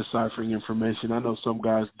 deciphering information. I know some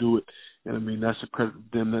guys do it, and that's a credit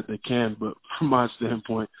to them that they can, but from my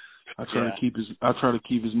standpoint, I try to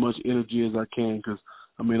keep as much energy as I can because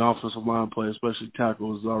I mean offensive line play, especially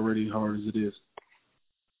tackle, is already hard as it is.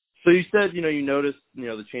 So you said you noticed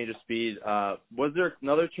the change of speed. Was there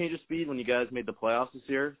another change of speed when you guys made the playoffs this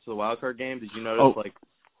year to the wild card game? Did you notice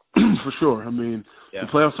For sure. I mean, the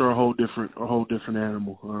playoffs are a whole different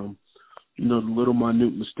animal. The little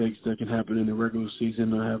minute mistakes that can happen in the regular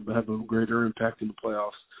season have a greater impact in the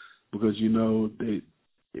playoffs because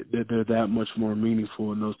they're that much more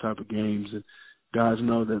meaningful in those type of games, and guys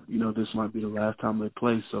know that this might be the last time they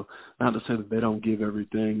play. So not to say that they don't give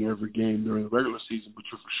everything every game during the regular season, but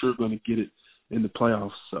you're for sure going to get it in the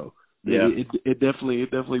playoffs. So it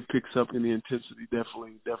definitely picks up in the intensity.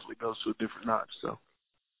 Definitely goes to a different notch. So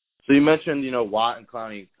you mentioned, Watt and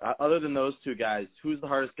Clowney. Other than those two guys, who's the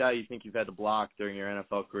hardest guy you think you've had to block during your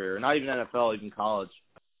NFL career? Or not even NFL, even college.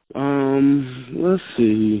 Let's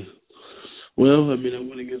see. Well, I mean, I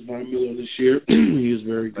went against Von Miller this year. He was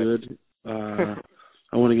very good.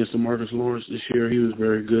 I went against DeMarcus Lawrence this year. He was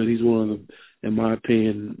very good. He's one of the, in my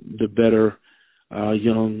opinion, the better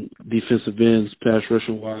young defensive ends, pass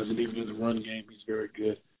rushing wise, and even in the run game, he's very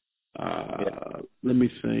good. Let me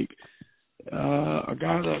think. A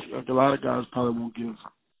lot of guys probably won't give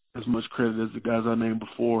as much credit as the guys I named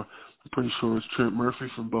before. I'm pretty sure it's Trent Murphy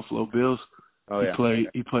from Buffalo Bills.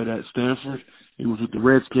 He played at Stanford. He was with the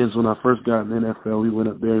Redskins when I first got in the NFL. He went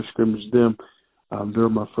up there and scrimmaged them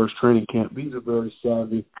during my first training camp. He's a very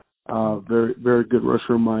savvy, very, very good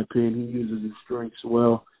rusher in my opinion. He uses his strengths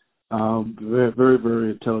well. Very, very, very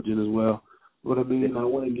intelligent as well. But I mean, I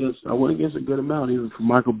went against a good amount, even from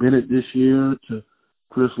Michael Bennett this year to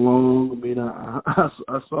Chris Long. I mean,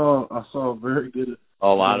 I saw very good. A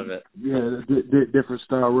lot of it. Yeah, different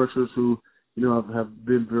style rushers who have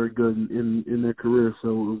been very good in their career. So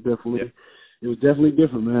it was definitely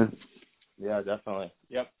different, man. Yeah, definitely.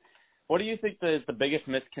 Yep. What do you think is the biggest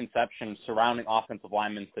misconception surrounding offensive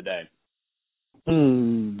linemen today?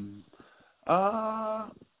 I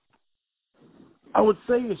would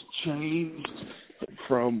say it's changed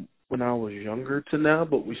from when I was younger to now,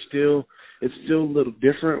 but it's still a little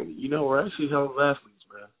different. We're actually hell of athletes,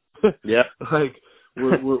 man. Yeah. Like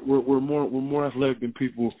we're more athletic than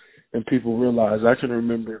people realize. I can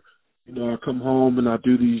remember, I come home and I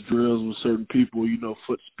do these drills with certain people,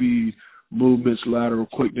 foot speed, movements, lateral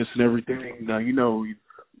quickness, and everything. Now,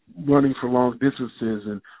 running for long distances,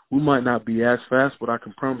 and we might not be as fast, but I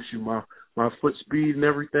can promise you my foot speed and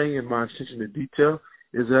everything and my attention to detail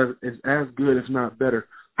is as good, if not better,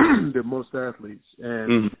 than most athletes.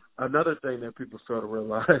 And another thing that people start to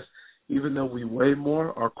realize, even though we weigh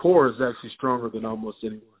more, our core is actually stronger than almost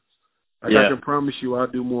anyone's. I can promise you I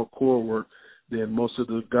do more core work than most of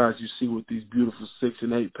the guys you see with these beautiful 6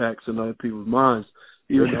 and 8 packs in other people's minds.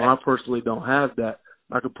 Even though I personally don't have that,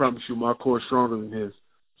 I can promise you my core is stronger than his.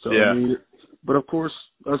 So, I mean, but of course,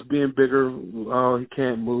 us being bigger, he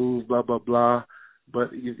can't move, blah, blah, blah.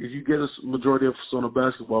 But if you get a majority of us on a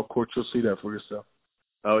basketball court, you'll see that for yourself.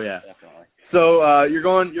 Oh, yeah. Definitely. So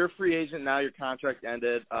you're a free agent now. Your contract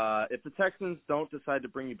ended. If the Texans don't decide to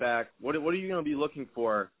bring you back, what are you going to be looking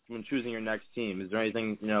for when choosing your next team? Is there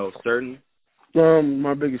anything, certain?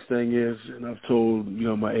 My biggest thing is, and I've told,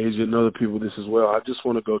 my agent and other people this as well, I just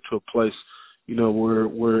want to go to a place,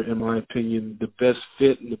 where, in my opinion, the best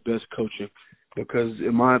fit and the best coaching. Because,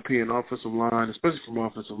 in my opinion, offensive line, especially from an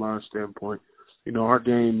offensive line standpoint, our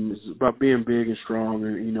game is about being big and strong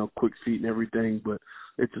and, quick feet and everything, but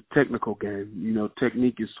it's a technical game.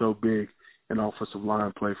 Technique is so big in offensive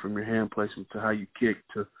line play, from your hand placement to how you kick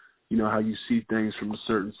to, how you see things from a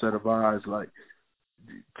certain set of eyes. Like,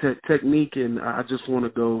 technique, and I just want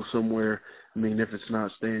to go somewhere, I mean, if it's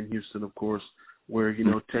not staying in Houston, of course, where,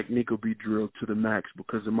 technique will be drilled to the max,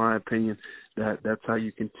 because in my opinion, that's how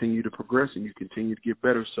you continue to progress and you continue to get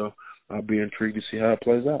better. So I'll be intrigued to see how it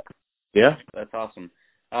plays out. Yeah. That's awesome.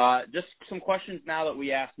 Just some questions now that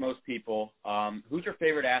we ask most people. Who's your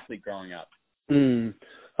favorite athlete growing up? It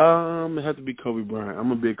had to be Kobe Bryant.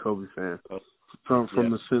 I'm a big Kobe fan. From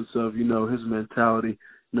the sense of, his mentality,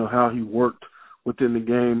 how he worked within the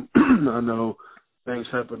game. I know things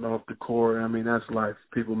happen off the court. I mean, that's life.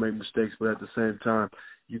 People make mistakes, but at the same time,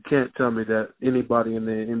 you can't tell me that anybody in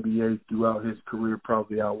the NBA throughout his career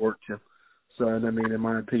probably outworked him. So, and I mean, in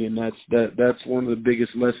my opinion, that's one of the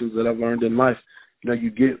biggest lessons that I've learned in life.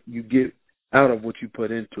 You get out of what you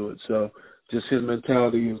put into it. So, just his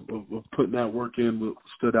mentality of putting that work in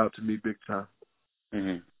stood out to me big time.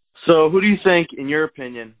 Mm-hmm. So, who do you think, in your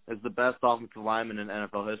opinion, is the best offensive lineman in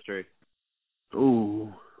NFL history?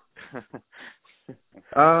 Ooh.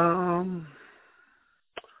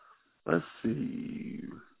 Let's see.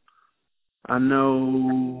 I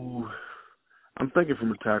know I'm thinking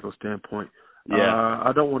from a tackle standpoint. Yeah.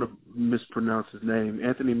 I don't want to mispronounce his name.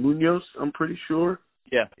 Anthony Munoz, I'm pretty sure.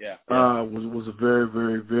 Yeah. Was a very,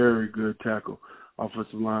 very, very good tackle,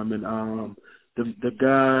 offensive lineman. The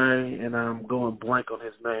guy, and I'm going blank on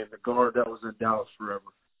his name, the guard that was in Dallas forever.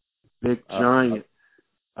 Big giant.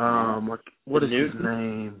 What is Newton? his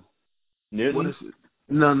name? Newton? What is it?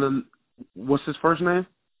 No. What's his first name?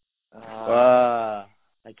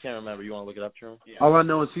 I can't remember. You want to look it up, Jerome? Yeah. All I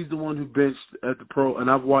know is he's the one who benched at the pro, and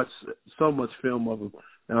I've watched so much film of him,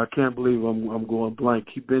 and I can't believe I'm going blank.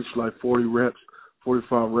 He benched like 40 reps,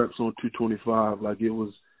 45 reps on 225. Like, it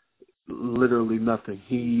was literally nothing.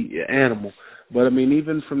 Animal. But, I mean,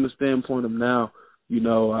 even from the standpoint of now, you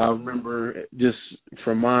know, I remember just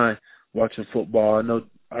from my watching football, I know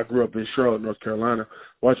I grew up in Charlotte, North Carolina.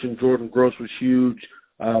 Watching Jordan Gross was huge.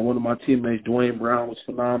 One of my teammates, Dwayne Brown, was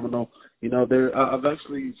phenomenal. You know, I've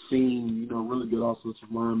actually seen, you know, really good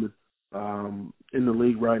offensive linemen in the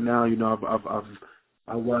league right now. You know,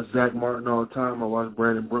 I watch Zach Martin all the time. I watch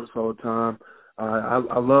Brandon Brooks all the time.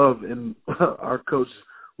 I love, and our coach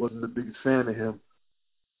wasn't the biggest fan of him,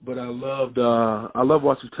 but I love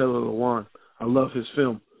watching Taylor Lewan. I love his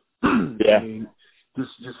film. Yeah. I mean,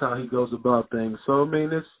 just how he goes about things. So I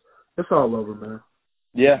mean, it's all over, man.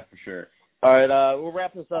 Yeah, for sure. All right, we'll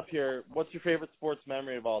wrap this up here. What's your favorite sports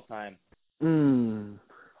memory of all time?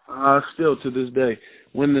 Still to this day,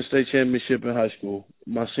 winning the state championship in high school.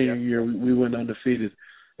 My senior year, we went undefeated,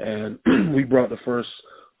 and we brought the first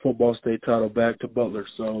football state title back to Butler.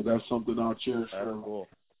 So that's something I'll cherish. That's cool.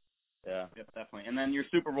 Yeah. Yep, definitely. And then your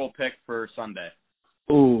Super Bowl pick for Sunday.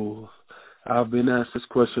 Ooh, I've been asked this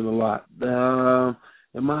question a lot.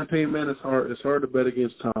 In my opinion, man, it's hard to bet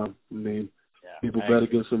against Tom. I mean, people bet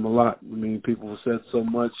against him a lot. I mean, people have said so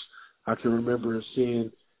much. I can remember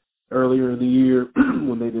seeing earlier in the year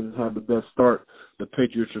when they didn't have the best start, the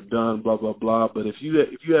Patriots are done, blah blah blah. But if you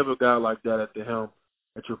have a guy like that at the helm,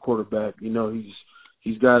 at your quarterback, you know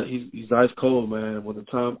he's ice cold, man. When the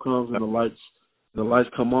time comes and the lights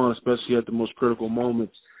come on, especially at the most critical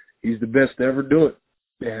moments, he's the best to ever do it.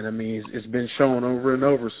 And I mean, it's been shown over and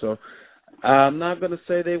over. So I'm not going to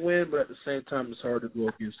say they win, but at the same time, it's hard to go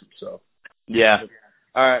against them. So. Yeah.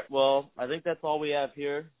 All right, well, I think that's all we have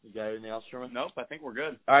here. You got anything else, Sherman? Nope, I think we're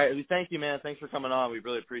good. All right, we thank you, man. Thanks for coming on. We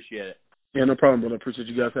really appreciate it. Yeah, no problem, brother. I appreciate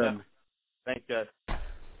you guys having me. Thanks, guys.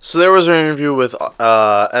 So there was an interview with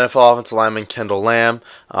NFL offensive lineman Kendall Lamb.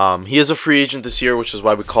 He is a free agent this year, which is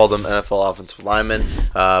why we called him NFL offensive lineman.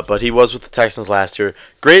 But he was with the Texans last year.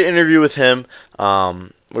 Great interview with him.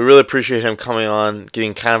 We really appreciate him coming on,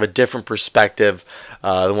 getting kind of a different perspective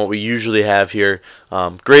than what we usually have here.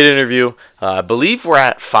 Great interview. I believe we're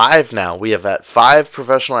at 5 now. We have at 5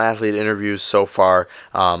 professional athlete interviews so far,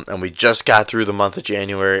 and we just got through the month of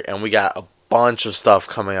January, and we got a bunch of stuff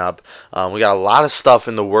coming up. We got a lot of stuff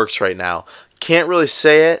in the works right now. Can't really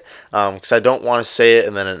say it because I don't want to say it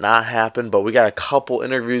and then it not happen, but we got a couple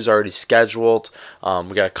interviews already scheduled.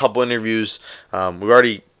 We got a couple interviews. We've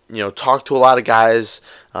already talked to a lot of guys.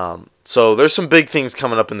 So there's some big things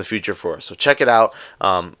coming up in the future for us. So check it out.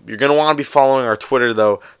 You're going to want to be following our Twitter,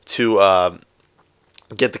 though, to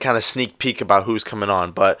get the kind of sneak peek about who's coming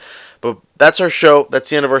on. But that's our show. That's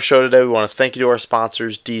the end of our show today. We want to thank you to our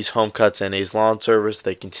sponsors, D's Home Cuts and A's Lawn Service.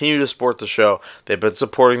 They continue to support the show. They've been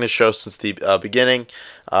supporting the show since the beginning.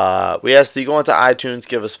 We ask that you go into iTunes,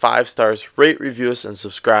 give us 5 stars, rate, review us, and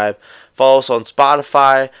subscribe. Follow us on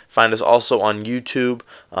Spotify. Find us also on YouTube.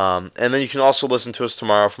 And then you can also listen to us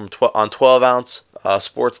tomorrow on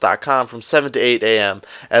 12ouncesports.com from 7 to 8 a.m.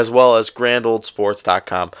 as well as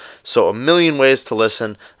grandoldsports.com. So a million ways to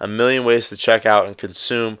listen, a million ways to check out and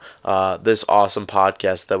consume this awesome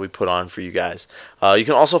podcast that we put on for you guys. You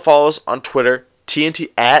can also follow us on Twitter,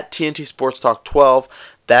 at TNT Sports Talk 12.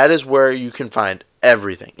 That is where you can find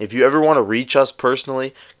everything. If you ever want to reach us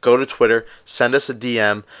personally, go to Twitter, send us a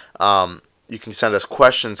DM. You can send us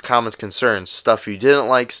questions, comments, concerns, stuff you didn't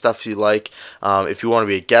like, stuff you like. If you want to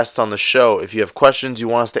be a guest on the show, if you have questions you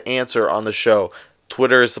want us to answer on the show,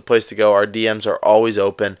 Twitter is the place to go. Our DMs are always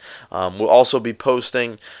open. We'll also be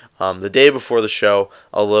posting the day before the show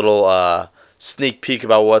a little sneak peek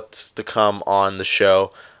about what's to come on the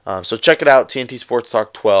show. So check it out, TNT Sports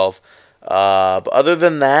Talk 12. But other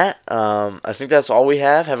than that, I think that's all we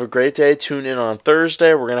have. Have a great day. Tune in on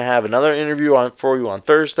Thursday. We're going to have another interview for you on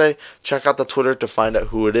Thursday. Check out the Twitter to find out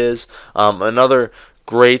who it is. Another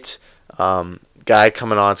great guy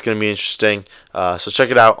coming on. It's going to be interesting. So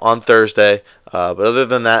check it out on Thursday. But other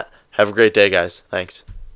than that, have a great day, guys. Thanks.